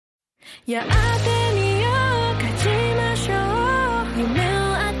やってみよう勝ちましょう夢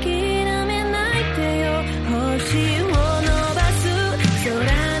を諦めないでよ星を伸ばす空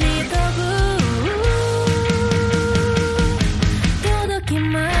に飛ぶ届き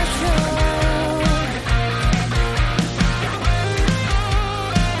ましょう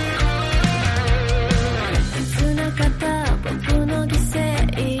繋がった僕の犠牲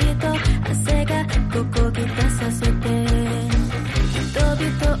と汗がここぎ出させて人々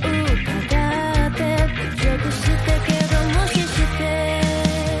を疑って侮辱したけど無視して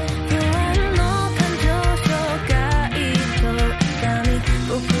不安の感情障害と痛み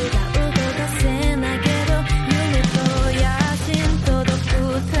僕が動かせないけど夢と野心届く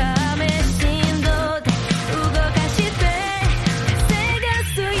ため振動で動かして風が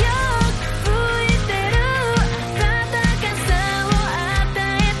強く吹いてる暖かさを与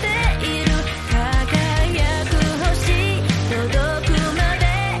えている輝く星届くまで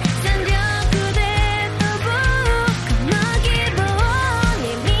全力で飛ぶこの希望に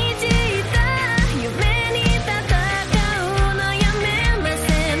満ちた夢に戦うのやめませ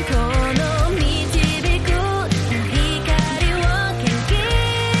んこの導く光を元気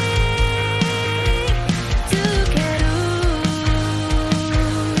づける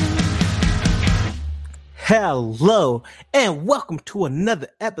Hello, and welcome to another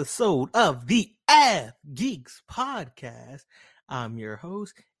episode of the Av Geeks Podcast. I'm your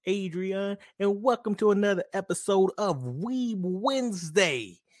host, Adrian, and welcome to another episode of Weeb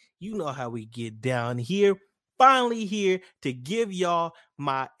Wednesday. You know how we get down here. Finally here to give y'all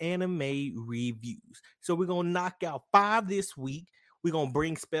my anime reviews. So we're going to knock out 5 this week. We're going to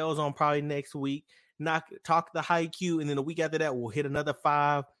bring spells on probably next week. Talk the Haikyuu, and then the week after that, we'll hit another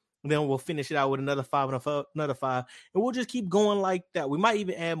 5. And then we'll finish it out with another 5 and another 5. And we'll just keep going like that. We might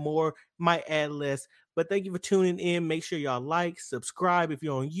even add more, might add less. But thank you for tuning in. Make sure y'all like, subscribe. If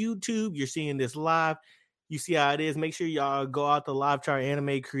you're on YouTube, you're seeing this live. You see how it is. Make sure y'all go out to Live Chart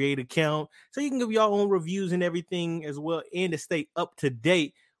Anime, create an account so you can give your own reviews and everything as well, and to stay up to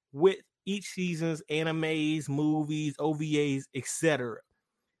date with each season's animes, movies, OVAs, etc.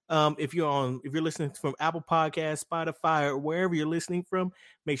 If you're listening from Apple Podcasts, Spotify, or wherever you're listening from,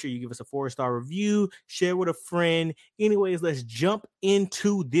 make sure you give us a 4-star review, share with a friend. Anyways, let's jump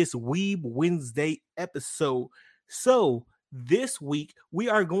into this Weeb Wednesday episode. So this week we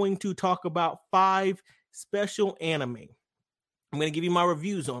are going to talk about 5 special anime. I'm going to give you my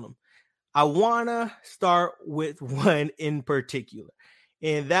reviews on them. I want to start with one in particular,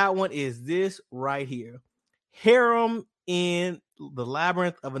 and that one is this right here, Harem in the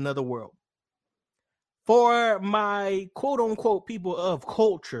Labyrinth of Another World. For my quote-unquote people of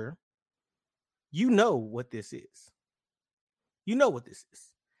culture, you know what this is. You know what this is.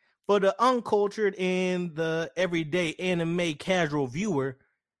 For the uncultured and the everyday anime casual viewer,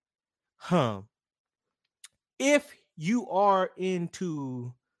 if you are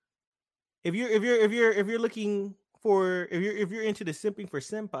into, if you're looking for, if you're into the Simping for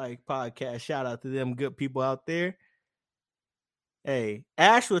Senpai podcast, shout out to them good people out there. Hey,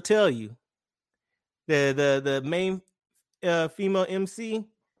 Ash will tell you the main female MC.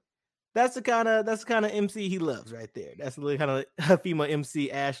 That's the kind of MC he loves right there. That's the kind of female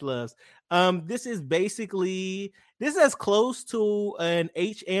MC Ash loves. This is as close to an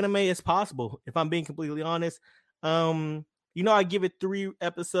H anime as possible, if I'm being completely honest. I give it 3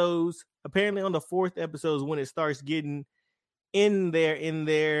 episodes. Apparently on the 4th episode is when it starts getting in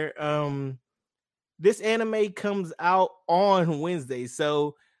there. This anime comes out on Wednesday.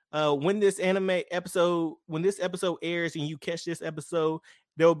 So when this episode airs and you catch this episode,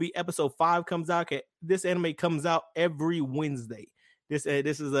 there will be episode 5 comes out. This anime comes out every Wednesday. This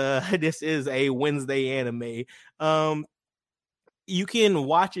is a Wednesday anime. You can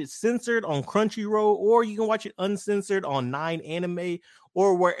watch it censored on Crunchyroll, or you can watch it uncensored on 9 Anime,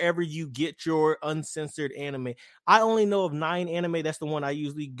 or wherever you get your uncensored anime. I only know of 9 Anime. That's the one I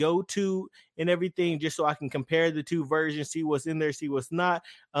usually go to and everything, just so I can compare the 2 versions, see what's in there, see what's not.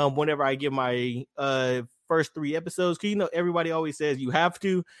 Whenever I give my first 3 episodes, because everybody always says you have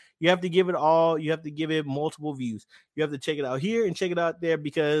to give it all. You have to give it multiple views. You have to check it out here and check it out there,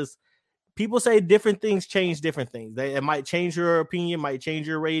 because people say different things change different things. It might change your opinion, might change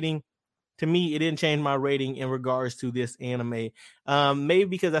your rating. To me, it didn't change my rating in regards to this anime. Maybe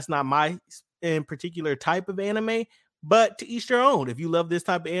because that's not my in particular type of anime, but to each their own. If you love this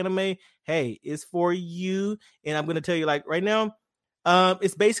type of anime, hey, it's for you. And I'm going to tell you, like, right now,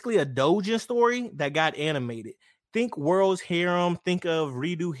 it's basically a doujin story that got animated. Think World's Harem, think of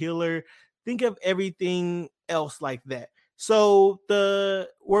Redo Healer, think of everything else like that. So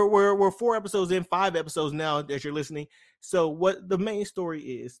we're 4 episodes in, 5 episodes now that you're listening. So what the main story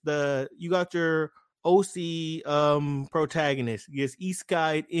is, you got your OC protagonist gets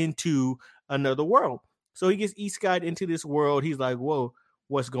isekai'd into another world. So he gets isekai'd into this world. He's like, whoa,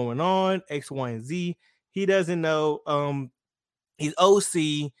 what's going on? X, Y, and Z. He doesn't know. He's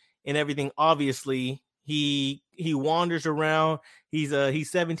OC and everything. Obviously, he wanders around. He's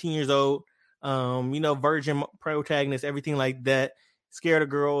 17 years old. Virgin protagonist, everything like that. Scared of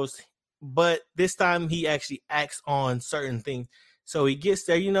girls. But this time he actually acts on certain things. So he gets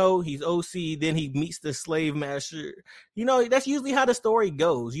there, he's OC, then he meets the slave master. That's usually how the story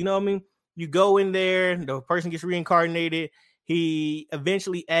goes. You know what I mean? You go in there, the person gets reincarnated. He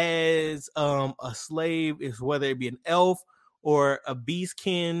eventually as a slave, is whether it be an elf or a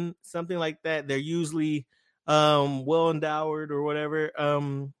beastkin, something like that. They're usually well endowed or whatever.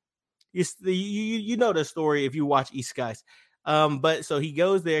 You know the story if you watch Isekais. But so he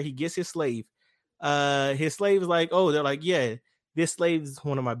goes there, he gets his slave. His slave is like, oh, they're like, yeah, this slave is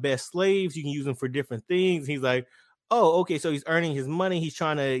one of my best slaves. You can use him for different things. He's like, oh, okay, so he's earning his money. He's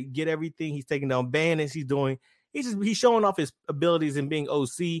trying to get everything. He's taking down bandits. He's showing off his abilities and being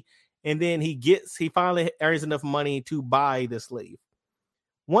OC. And then he finally earns enough money to buy the slave.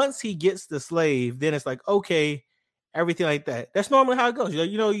 Once he gets the slave, then it's like, okay, everything like that. That's normally how it goes.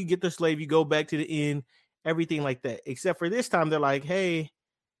 You get the slave, you go back to the inn, everything like that. Except for this time, they're like, hey,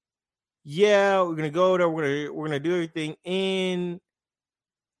 yeah, we're gonna go there, we're gonna do everything in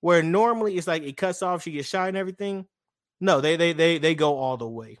where normally it's like it cuts off, she gets shot and everything. No, they go all the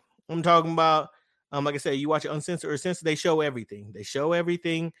way. I'm talking about, like I said, you watch it uncensored or censored, they show everything. They show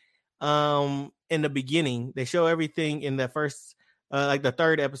everything in the beginning. They show everything in the first like the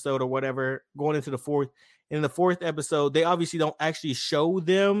third episode or whatever, going into the fourth. In the fourth episode, they obviously don't actually show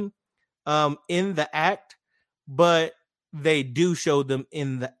them in the act, but they do show them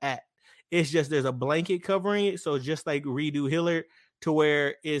in the act. It's just there's a blanket covering it, so just like Redo Hiller, to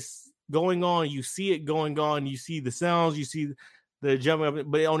where it's going on, you see it going on, you see the sounds, you see the jumping up,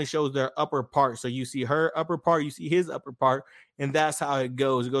 but it only shows their upper part. So you see her upper part, you see his upper part, and that's how it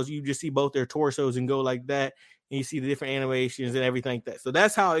goes. It goes, you just see both their torsos and go like that, and you see the different animations and everything like that. So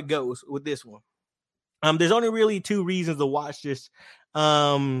that's how it goes with this one. There's only really two reasons to watch this.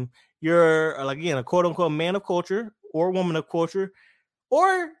 You're like, again, a quote unquote man of culture or woman of culture,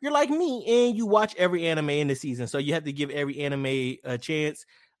 or you're like me and you watch every anime in the season. So you have to give every anime a chance.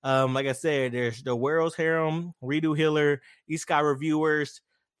 Like I said, there's the Werewolves Harem, Redo Hiller, Isekai Reviewers.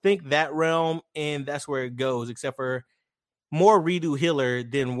 Think that realm, and that's where it goes, except for more Redo Hiller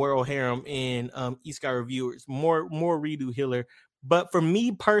than Werewolf Harem and Isekai Reviewers. More Redo Hiller. But for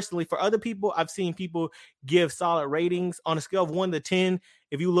me personally, for other people, I've seen people give solid ratings on a scale of 1 to 10.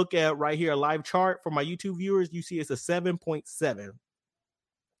 If you look at right here, a live chart for my YouTube viewers, you see it's a 7.7.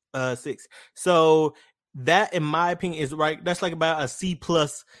 6. So that, in my opinion, is right. That's like about a C+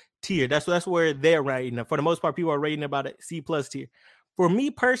 tier. That's where they're rating. For the most part, people are rating about a C+ tier. For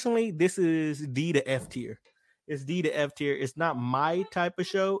me personally, this is D to F tier. It's D to F tier. It's not my type of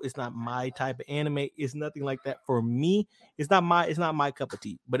show. It's not my type of anime. It's nothing like that for me. It's not my cup of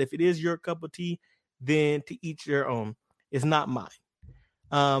tea. But if it is your cup of tea, then to each your own. It's not mine.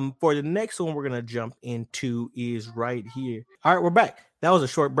 For the next one we're gonna jump into is right here. All right, we're back. That was a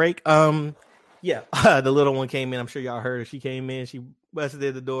short break. Yeah, the little one came in. I'm sure y'all heard her. She came in. She busted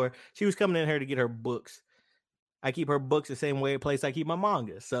at the door. She was coming in here to get her books. I keep her books the same place I keep my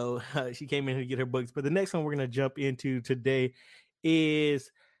manga. So she came in to get her books. But the next one we're going to jump into today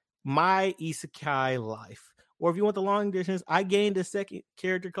is My Isekai Life. Or if you want the long distance, I gained a second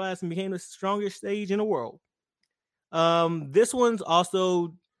character class and became the strongest stage in the world. This one's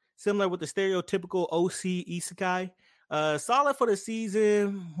also similar with the stereotypical OC Isekai. Solid for the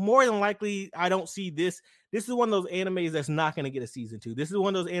season. More than likely, I don't see this. This is one of those animes that's not going to get a season 2. This is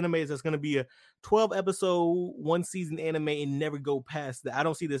one of those animes that's going to be a 12 episode, 1 season anime and never go past that. I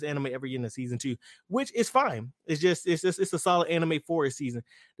don't see this anime ever getting a season 2, which is fine. It's a solid anime for a season.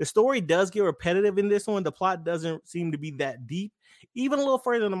 The story does get repetitive in this one. The plot doesn't seem to be that deep, even a little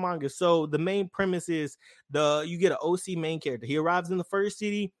further than the manga. So the main premise is you get an OC main character. He arrives in the first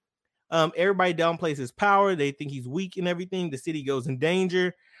city. Everybody downplays his power. They think he's weak and everything. The city goes in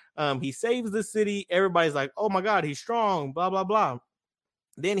danger. He saves the city. Everybody's like, oh my God, he's strong, blah, blah, blah.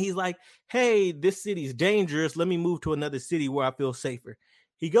 Then he's like, hey, this city's dangerous. Let me move to another city where I feel safer.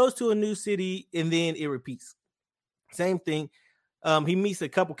 He goes to a new city and then it repeats. Same thing. He meets a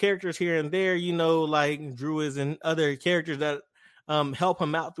couple characters here and there, like Druids and other characters that help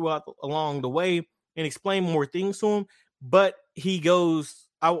him out along the way and explain more things to him. But he goes,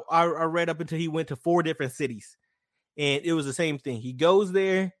 I read up until he went to 4 different cities. And it was the same thing. He goes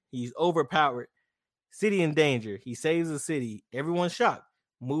there. He's overpowered. City in danger. He saves the city. Everyone's shocked.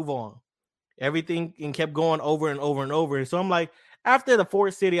 Move on. Everything and kept going over and over and over. And so I'm like, after the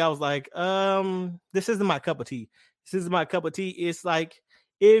fourth city, I was like, this isn't my cup of tea. This isn't my cup of tea. It's like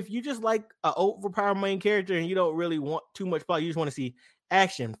if you just like an overpowered main character and you don't really want too much plot, you just want to see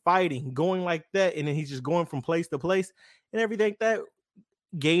action, fighting, going like that, and then he's just going from place to place and everything that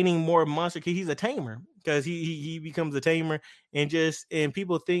gaining more monster. He's a tamer because he becomes a tamer and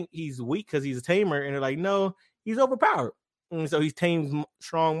people think he's weak because he's a tamer and they're like, no, he's overpowered. And so he tames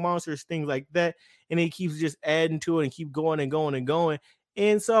strong monsters, things like that, and he keeps just adding to it and keep going and going and going.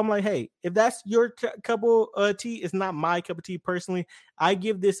 And so I'm like, hey, if that's your cup of tea, it's not my cup of tea personally. I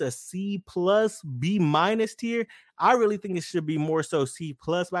give this a C plus, B minus tier. I really think it should be more so C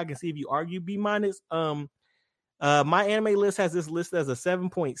plus, but I can see if you argue B minus. My anime list has this list as a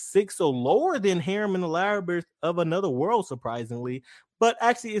 7.6, so lower than Harem and the Labyrinth of Another World, surprisingly. But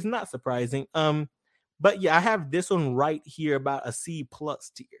actually, it's not surprising. But yeah, I have this one right here about a C plus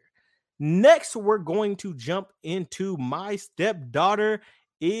tier. Next, we're going to jump into My Stepdaughter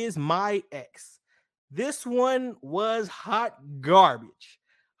Is My Ex. This one was hot garbage.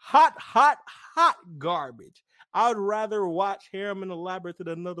 Hot garbage. I would rather watch Harem and the Labyrinth of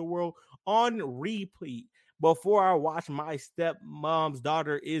Another World on repeat before I watch My Stepmom's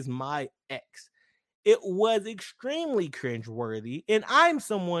Daughter Is My Ex. It was extremely cringeworthy, and I'm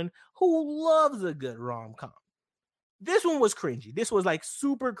someone who loves a good rom-com. This one was cringy. This was like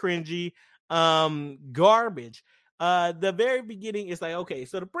super cringy, garbage. The very beginning is like, okay,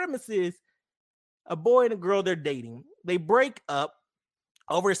 so the premise is a boy and a girl, they're dating. They break up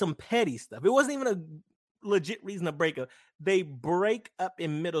over some petty stuff. It wasn't even a legit reason to break up. They break up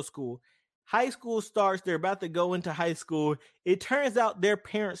in middle school. High school starts. They're about to go into high school. It turns out their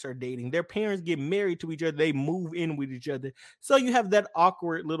parents are dating. Their parents get married to each other. They move in with each other. So you have that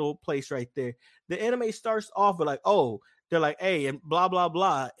awkward little place right there. The anime starts off with like, oh, they're like, hey, and blah, blah,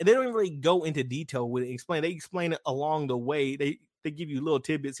 blah. And they don't even really go into detail with it. They explain it along the way. They give you little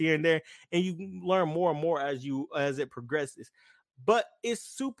tidbits here and there, and you learn more and more as it progresses. But it's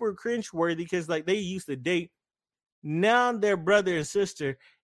super cringeworthy because like they used to date. Now they're brother and sister,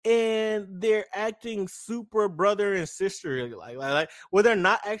 and they're acting super brother and sister like well, they're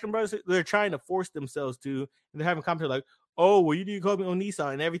not acting brothers, they're trying to force themselves to, and they're having conversations like, oh, well, you need to call me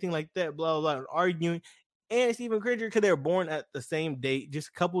Onisa and everything like that, blah blah blah, and arguing. And it's even crazier because they're born at the same date, just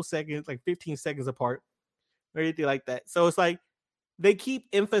a couple seconds, like 15 seconds apart, or anything like that. So it's like they keep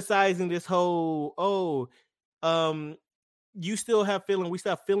emphasizing this whole, you still have feelings, we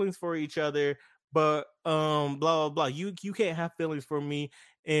still have feelings for each other, but blah blah blah, you can't have feelings for me.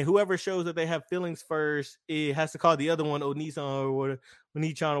 And whoever shows that they have feelings first, it has to call the other one Onisan or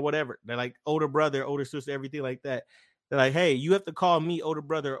Onichan or whatever. They're like older brother, older sister, everything like that. They're like, hey, you have to call me older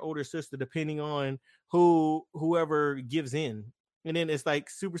brother or older sister depending on whoever gives in. And then it's like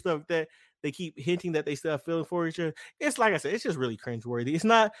super stuff like that. They keep hinting that they still have feelings for each other. It's like I said, it's just really cringeworthy. It's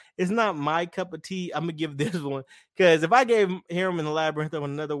not my cup of tea. I'm gonna give this one, because if I gave Harem in the Labyrinth of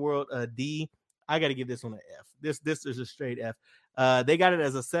Another World a D, I got to give this one an F. This is a straight F. They got it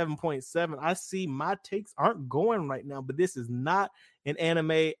as a 7.7. I see my takes aren't going right now, but this is not an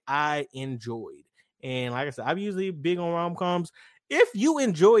anime I enjoyed. And like I said, I'm usually big on rom-coms. If you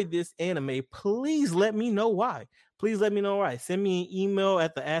enjoyed this anime, please let me know why. Please let me know why. Send me an email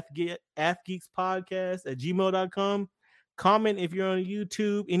at the athgeekspodcast@gmail.com. Comment if you're on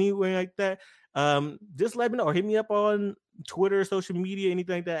YouTube, anywhere like that. Just let me know, or hit me up on Twitter, social media,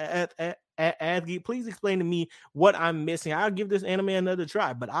 anything like that at Athgeek. Please explain to me what I'm missing. I'll give this anime another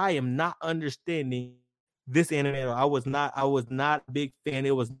try, but I am not understanding this anime. I was not a big fan.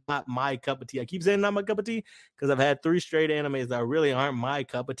 It was not my cup of tea. I keep saying not my cup of tea because I've had 3 straight animes that really aren't my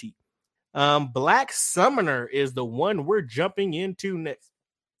cup of tea. Black Summoner is the one we're jumping into next.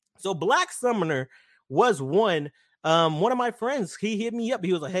 So Black Summoner was one of my friends. He hit me up.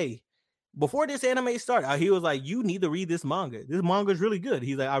 He was like, hey, before this anime started, he was like, you need to read this manga. This manga is really good.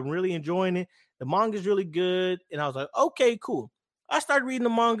 He's like, I'm really enjoying it. The manga is really good. And I was like, okay, cool. I started reading the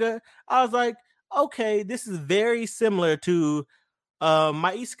manga. I was like, okay, this is very similar to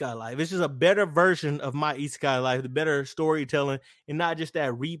My Isekai Life. It's just a better version of My Isekai Life, the better storytelling, and not just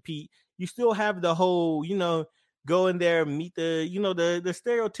that repeat. You still have the whole, go in there, meet the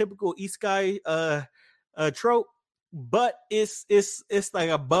stereotypical Isekai trope, but it's like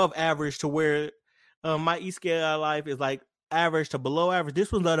above average to where My Isekai Life is like average to below average.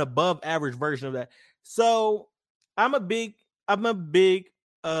 This was an above average version of that. So I'm a big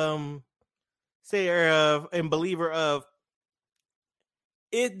sayer of and believer of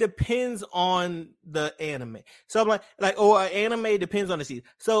It depends on the anime. So I'm like, or an anime depends on the season.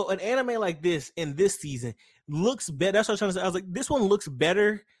 So an anime like this in this season looks better. That's what I was trying to say. I was like, this one looks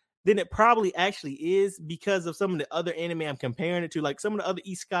better than it probably actually is because of some of the other anime I'm comparing it to, like some of the other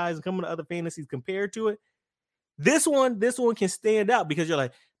isekais and some of the other fantasies compared to it. This one can stand out because you're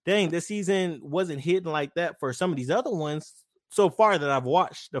like, dang, this season wasn't hitting like that for some of these other ones so far that I've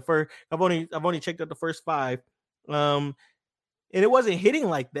watched. I've only checked out the first 5. And it wasn't hitting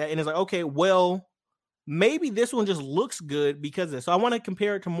like that. And it's like, okay, well, maybe this one just looks good because of this. So I want to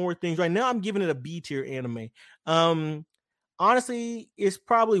compare it to more things. Right now, I'm giving it a B tier anime. Honestly, it's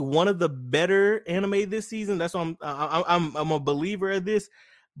probably one of the better anime this season. That's why I'm a believer of this.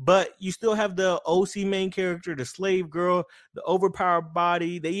 But you still have the OC main character, the slave girl, the overpowered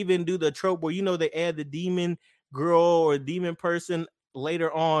body. They even do the trope where they add the demon girl or demon person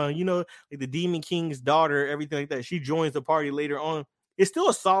later on, like the Demon King's daughter, everything like that. She joins the party later on. It's still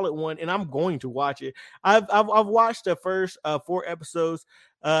a solid one, and I'm going to watch it. I've watched the first 4 episodes.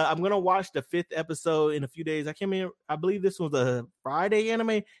 I'm gonna watch the 5th episode in a few days. I believe this was a Friday anime.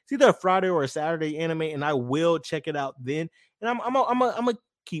 It's either a Friday or a Saturday anime, and I will check it out then. And I'm gonna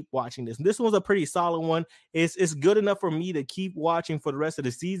keep watching this. This one's a pretty solid one. It's good enough for me to keep watching for the rest of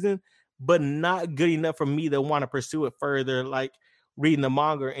the season, but not good enough for me to want to pursue it further, like reading the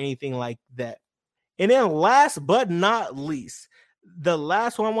manga or anything like that. And then last but not least, the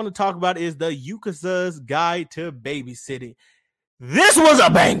last one I want to talk about is the Yukasa's Guide to Babysitting. This was a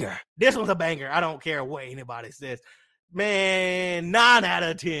banger. I don't care what anybody says. Man, 9 out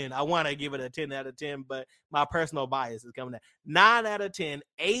of 10. I want to give it a 10 out of 10, but my personal bias is coming out. 9 out of 10,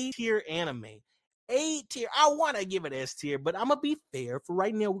 A-tier anime. A-tier. I want to give it S-tier, but I'm going to be fair. For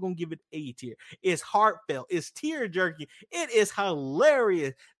right now, we're going to give it A-tier. It's heartfelt. It's tear-jerking. It is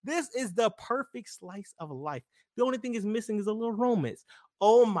hilarious. This is the perfect slice of life. The only thing is missing is a little romance.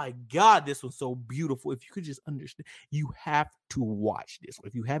 Oh my God, this was so beautiful. If you could just understand, you have to watch this.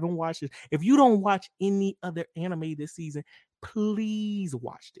 If you haven't watched it, if you don't watch any other anime this season, please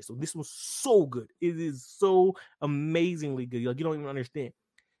watch this. So this was so good. It is so amazingly good. Like, you don't even understand.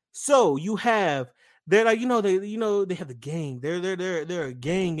 So you have they're like, they have the gang. They're a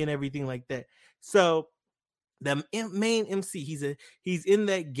gang and everything like that. So the main MC, he's in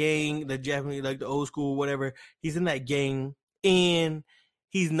that gang, the Japanese, like the old school, whatever. He's in that gang, and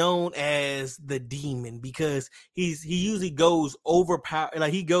he's known as the demon because he usually goes overpower,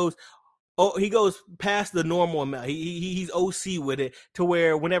 like he goes past the normal amount. He's OC with it to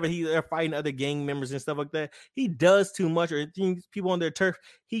where whenever they're fighting other gang members and stuff like that, he does too much or things people on their turf.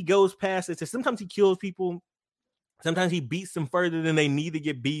 He goes past it. So sometimes he kills people. Sometimes he beats them further than they need to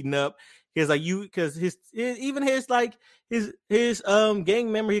get beaten up. Because his gang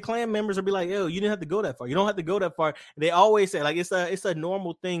member, his clan members will be like, yo, you didn't have to go that far. You don't have to go that far. And they always say like it's a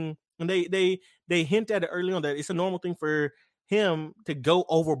normal thing, and they hint at it early on that it's a normal thing for him to go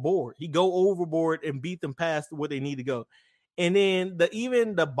overboard. He go overboard and beat them past where they need to go. And then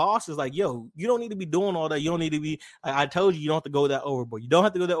even the boss is like, yo, you don't need to be doing all that. You don't need to be. I told you don't have to go that overboard. You don't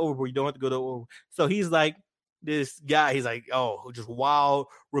have to go that overboard. You don't have to go that overboard. So he's like, this guy, he's like, oh, just wild,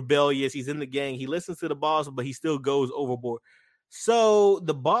 rebellious. He's in the gang. He listens to the boss, but he still goes overboard. So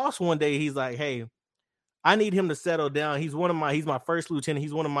the boss one day, he's like, hey, I need him to settle down. He's my first lieutenant.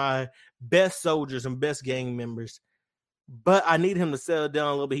 He's one of my best soldiers and best gang members. But I need him to settle down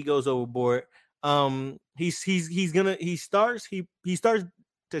a little bit. He goes overboard. He starts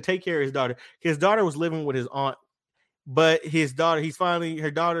to take care of his daughter. His daughter was living with his aunt, but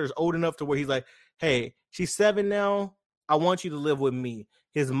her daughter is old enough to where he's like, hey, she's 7 now. I want you to live with me.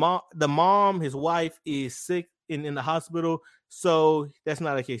 His wife is sick in the hospital, so that's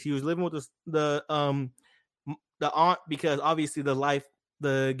not the case. He was living with the aunt because obviously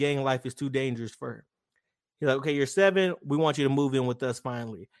the gang life is too dangerous for her. He's like, okay, you're 7. We want you to move in with us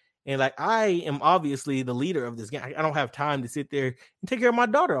finally. And like, I am obviously the leader of this gang. I don't have time to sit there and take care of my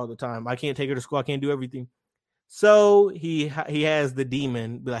daughter all the time. I can't take her to school. I can't do everything. So he has the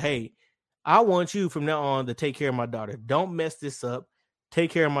demon be like, hey, I want you from now on to take care of my daughter. Don't mess this up.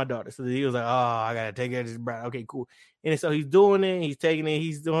 Take care of my daughter. So he was like, oh, I got to take care of this bride. Okay, cool. And so he's doing it. He's taking it.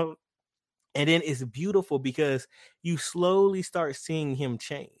 He's doing it. And then it's beautiful because you slowly start seeing him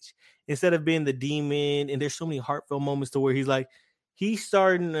change. Instead of being the demon, and there's so many heartfelt moments to where he's like, this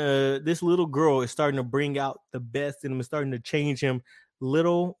little girl is starting to bring out the best in him and starting to change him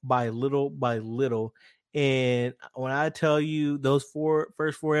little by little by little. And when I tell you those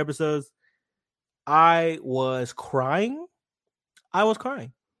first 4 episodes, I was crying.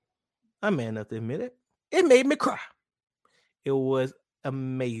 I'm man enough to admit it. It made me cry. It was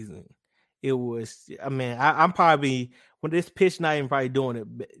amazing. It was, I mean, I'm probably, when this pitch not even probably doing it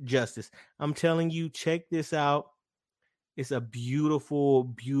justice. I'm telling you, check this out. It's a beautiful,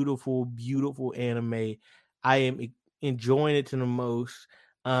 beautiful, beautiful anime. I am enjoying it to the most.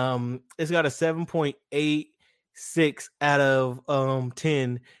 It's got a 7.86 out of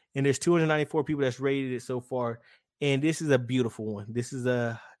 10, and there's 294 people that's rated it so far. And this is a beautiful one. It's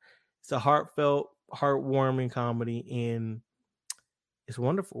a heartfelt, heartwarming comedy, and it's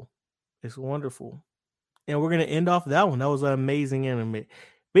wonderful. It's wonderful. And we're gonna end off that one. That was an amazing anime.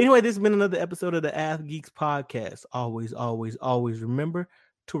 But anyway, this has been another episode of the Ath Geeks podcast. Always, always, always remember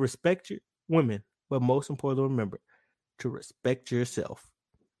to respect your women, but most importantly, remember to respect yourself.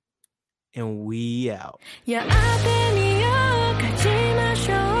 And we out. やってみよう勝ちま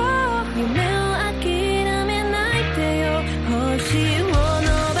しょう夢